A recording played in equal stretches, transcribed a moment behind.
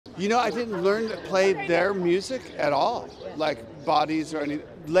You know, I didn't learn to play their music at all, like Bodies or any.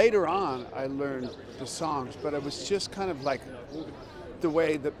 Later on, I learned the songs, but it was just kind of like the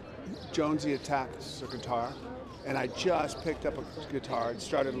way that Jonesy attacks a guitar. And I just picked up a guitar and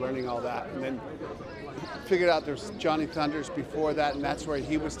started learning all that. And then figured out there's Johnny Thunders before that, and that's where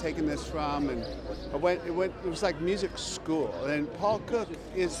he was taking this from. And it was like music school. And Paul Cook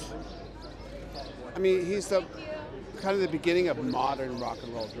is, I mean, he's the kind of the beginning of modern rock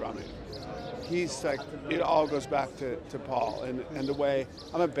and roll drumming. He's like, it all goes back to Paul and the way,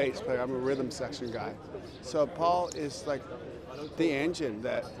 I'm a bass player, I'm a rhythm section guy. So Paul is like the engine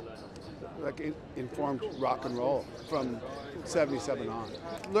that like informed rock and roll from 77 on.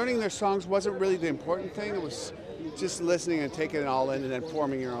 Learning their songs wasn't really the important thing, it was just listening and taking it all in and then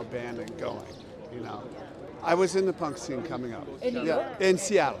forming your own band and going, you know. I was in the punk scene coming up. In New York? In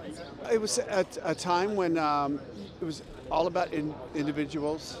Seattle. It was at a time when it was all about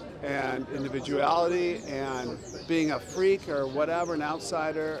individuals and individuality and being a freak or whatever, an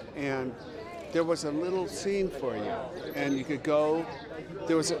outsider, and there was a little scene for you. And you could go,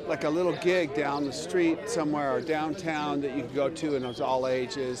 there was like a little gig down the street somewhere or downtown that you could go to, and it was all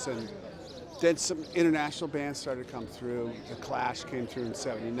ages. And then some international bands started to come through. The Clash came through in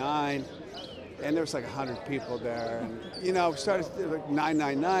 '79. And there was like 100 people there, and you know, started like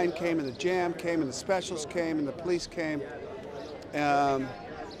 999 came, and the Jam came, and the Specials came, and the Police came, and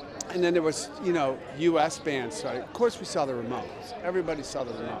then there was, you know, U.S. bands started. Of course, we saw the Ramones. Everybody saw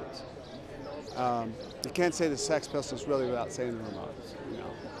the Ramones. You can't say the Sex Pistols really without saying the Ramones, you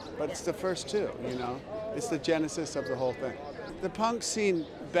know. But it's the first two, you know. It's the genesis of the whole thing. The punk scene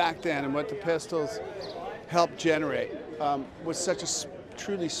back then and what the Pistols helped generate was such a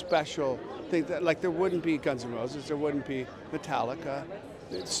truly special thing that, like, there wouldn't be Guns N' Roses, there wouldn't be Metallica,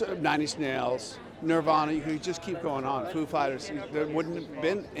 Nine Inch Nails, Nirvana, you could just keep going on, Foo Fighters, there wouldn't have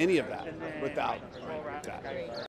been any of that without that.